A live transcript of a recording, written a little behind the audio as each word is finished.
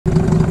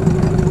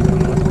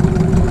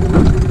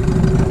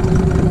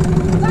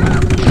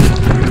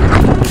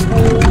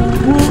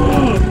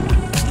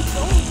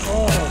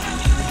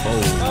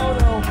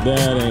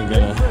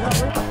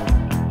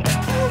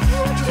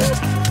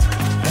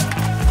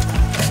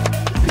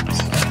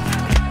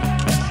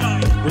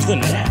the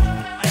net.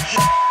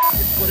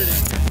 Put it in.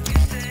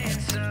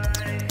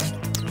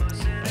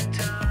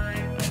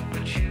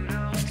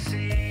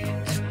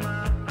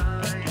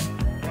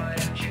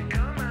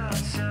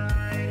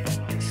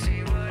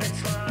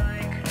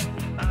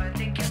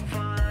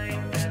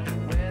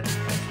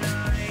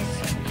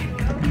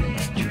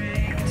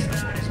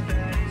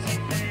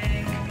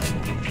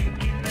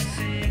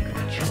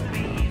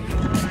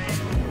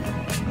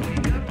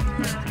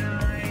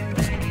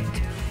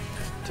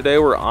 Today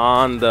we're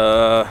on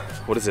the,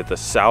 what is it, the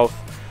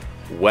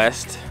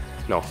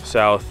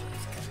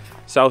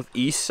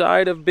southeast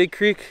side of Big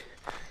Creek,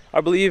 I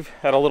believe,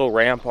 at a little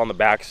ramp on the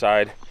back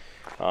side.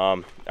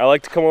 I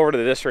like to come over to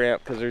this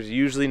ramp because there's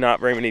usually not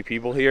very many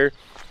people here,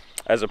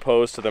 as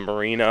opposed to the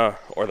marina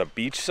or the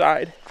beach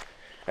side,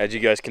 as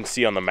you guys can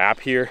see on the map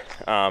here.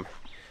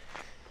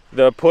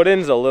 The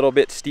put-in's a little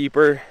bit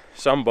steeper.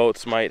 Some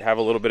boats might have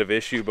a little bit of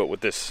issue, but with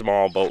this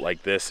small boat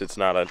like this, it's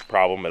not a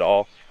problem at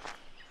all.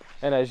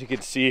 And as you can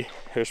see,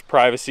 there's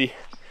privacy.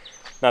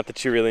 Not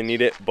that you really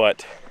need it,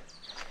 but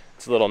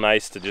it's a little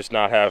nice to just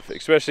not have,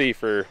 especially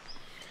for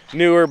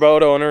newer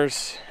boat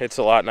owners, it's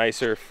a lot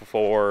nicer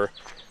for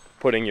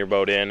putting your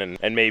boat in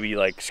and maybe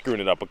like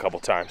screwing it up a couple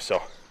times.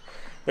 So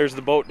there's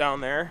the boat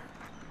down there.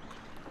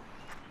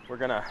 We're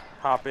gonna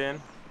hop in.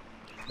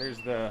 There's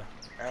the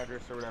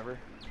address or whatever.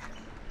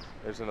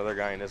 There's another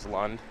guy in his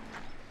Lund.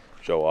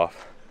 Show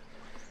off.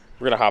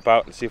 We're gonna hop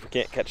out and see if we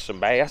can't catch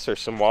some bass or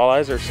some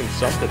walleyes or some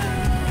something.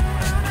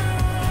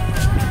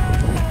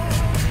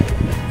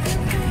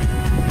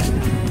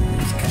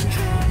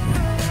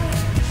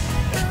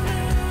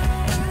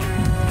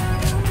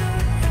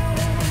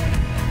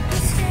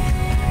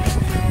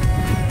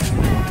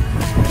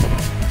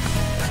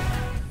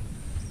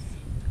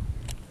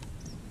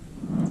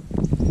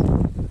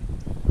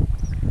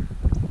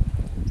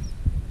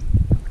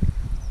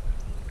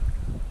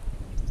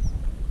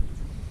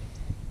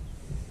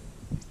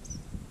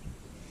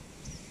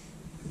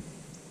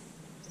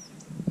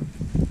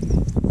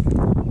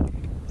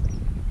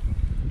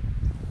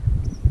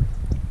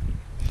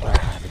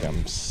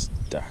 I'm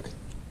stuck.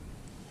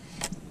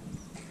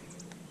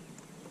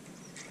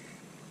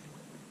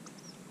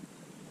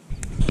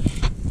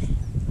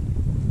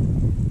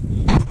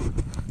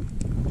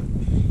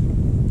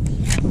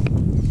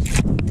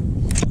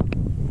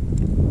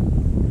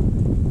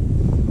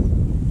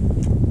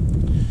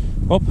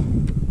 Well,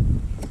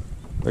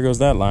 there goes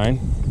that line.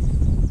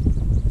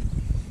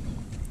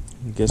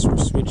 I guess we're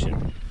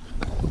switching.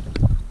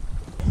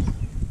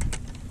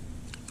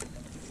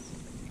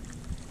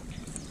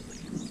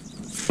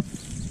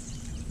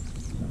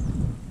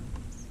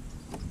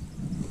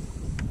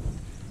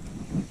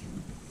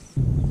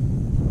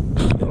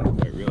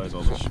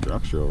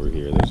 Structure over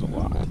here, there's a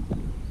lot.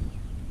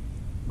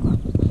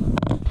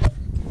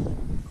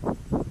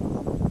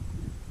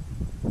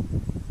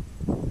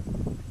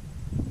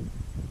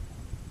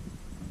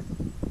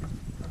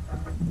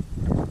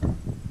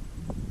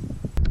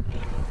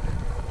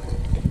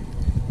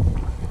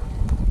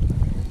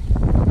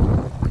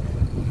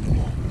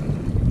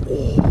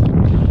 Oh,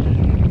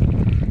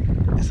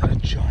 is that a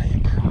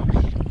giant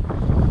crappie?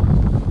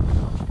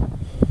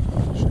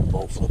 Should I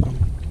boat flip him?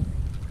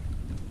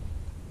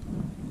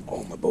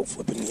 Oh, my boat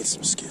flipping needs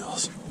some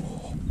skills.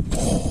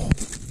 Oh,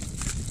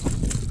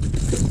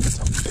 that's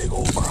a big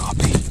old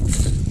crappie.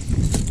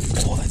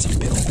 Oh, that's a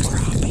big old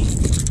crappie.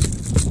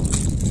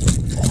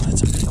 Oh,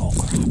 that's a big old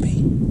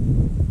crappie.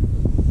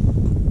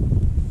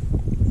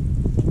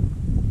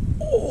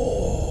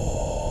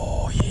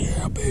 Oh,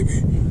 yeah,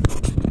 baby.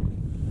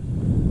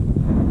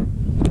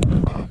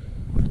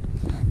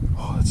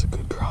 Oh, that's a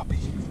good crappie.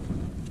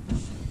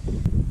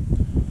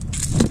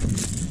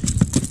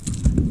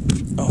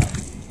 Oh.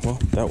 Well,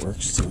 that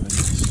works too, I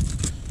guess.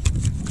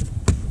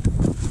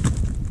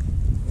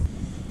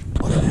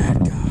 Look at that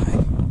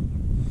guy.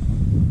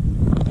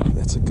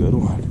 That's a good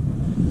one.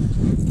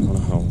 I don't know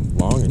how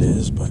long it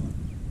is, but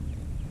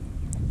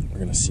we're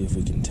gonna see if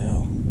we can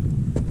tell.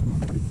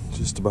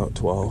 Just about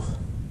 12.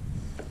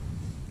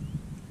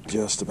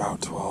 Just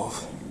about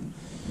 12.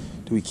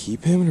 Do we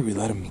keep him or do we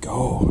let him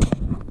go?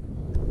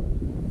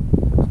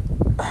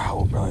 Ah,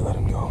 we'll probably let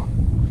him go.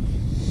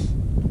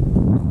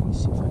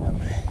 Let's see if I got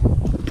my...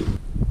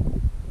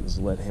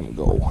 let him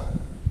go.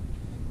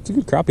 It's a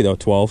good crappie though,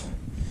 12.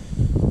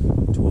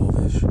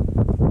 12-ish.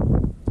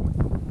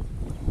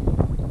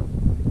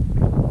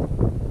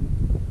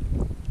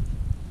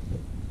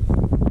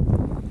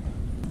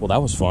 Well,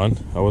 that was fun.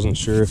 I wasn't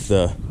sure if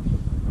the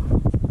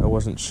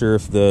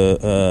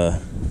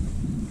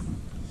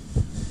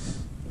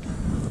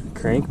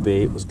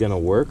crankbait was gonna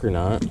work or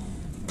not.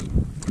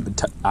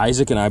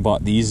 Isaac and I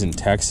bought these in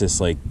Texas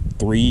like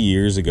 2 or 3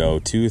 years ago,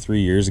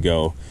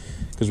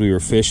 because we were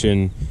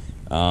fishing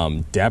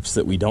depths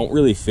that we don't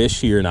really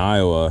fish here in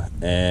Iowa,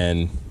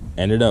 and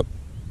ended up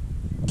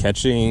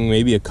catching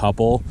maybe a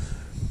couple.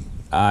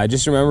 I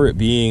just remember it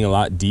being a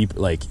lot deep,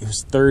 like it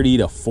was 30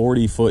 to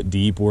 40 foot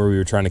deep where we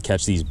were trying to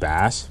catch these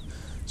bass.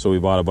 So we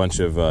bought a bunch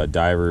of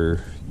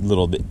diver,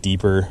 little bit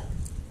deeper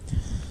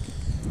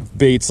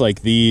baits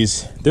like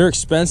these. They're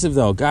expensive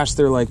though. Gosh,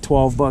 they're like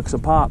 12 bucks a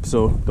pop,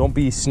 so don't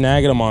be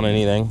snagging them on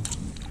anything.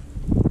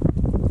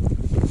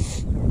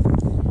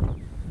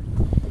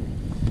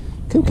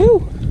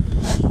 Cuckoo.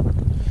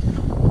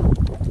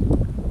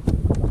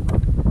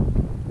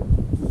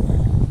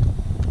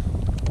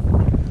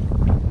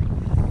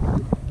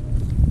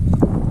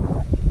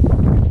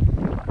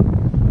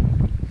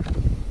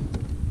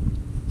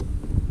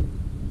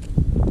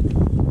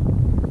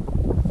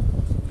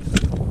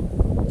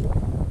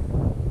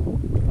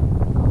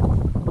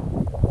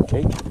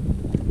 Okay.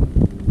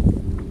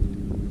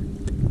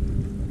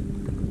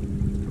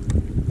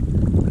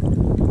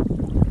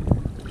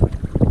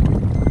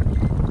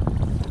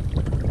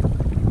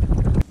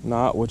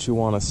 Not what you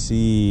want to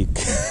see.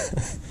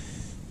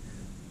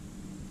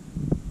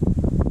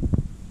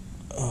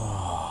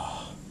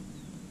 Oh,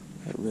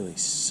 that really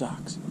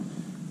sucks.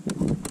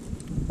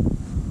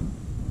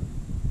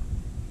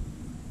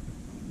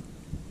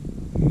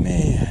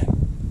 Man.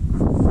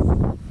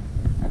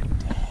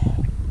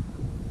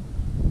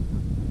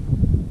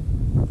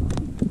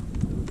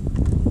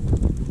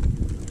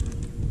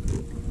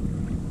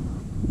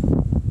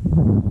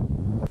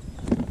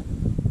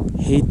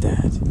 Hate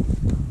that.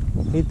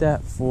 Hate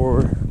that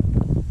for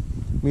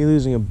me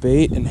losing a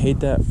bait, and hate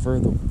that for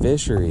the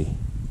fishery.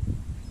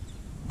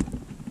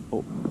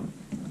 Oh.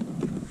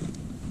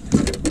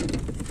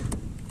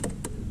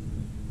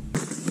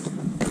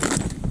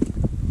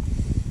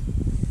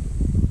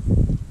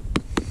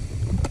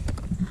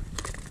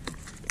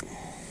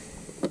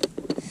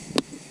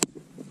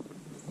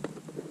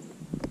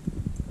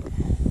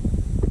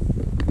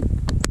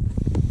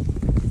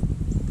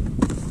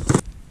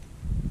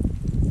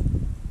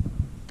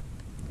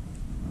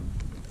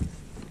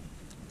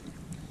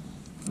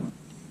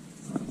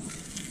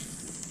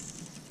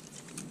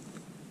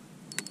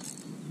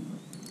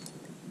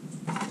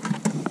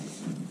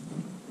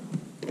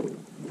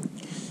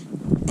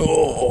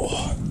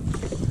 Oh,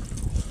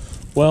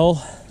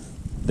 well,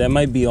 that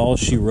might be all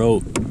she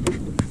wrote.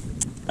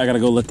 I gotta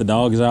go let the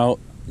dogs out.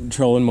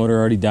 Trolling motor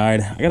already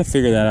died. I gotta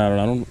figure that out.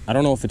 I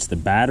don't know if it's the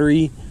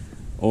battery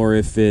or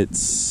if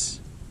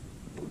it's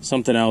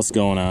something else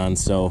going on.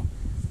 So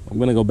I'm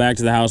gonna go back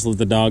to the house, let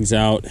the dogs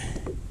out.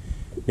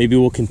 Maybe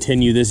we'll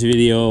continue this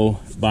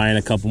video buying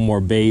a couple more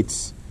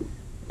baits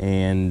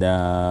and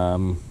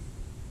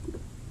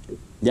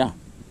yeah,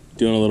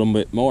 doing a little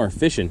bit more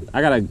fishing.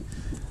 I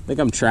think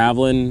I'm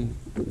traveling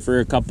for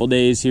a couple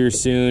days here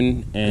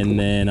soon, and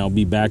then I'll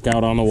be back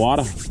out on the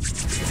water.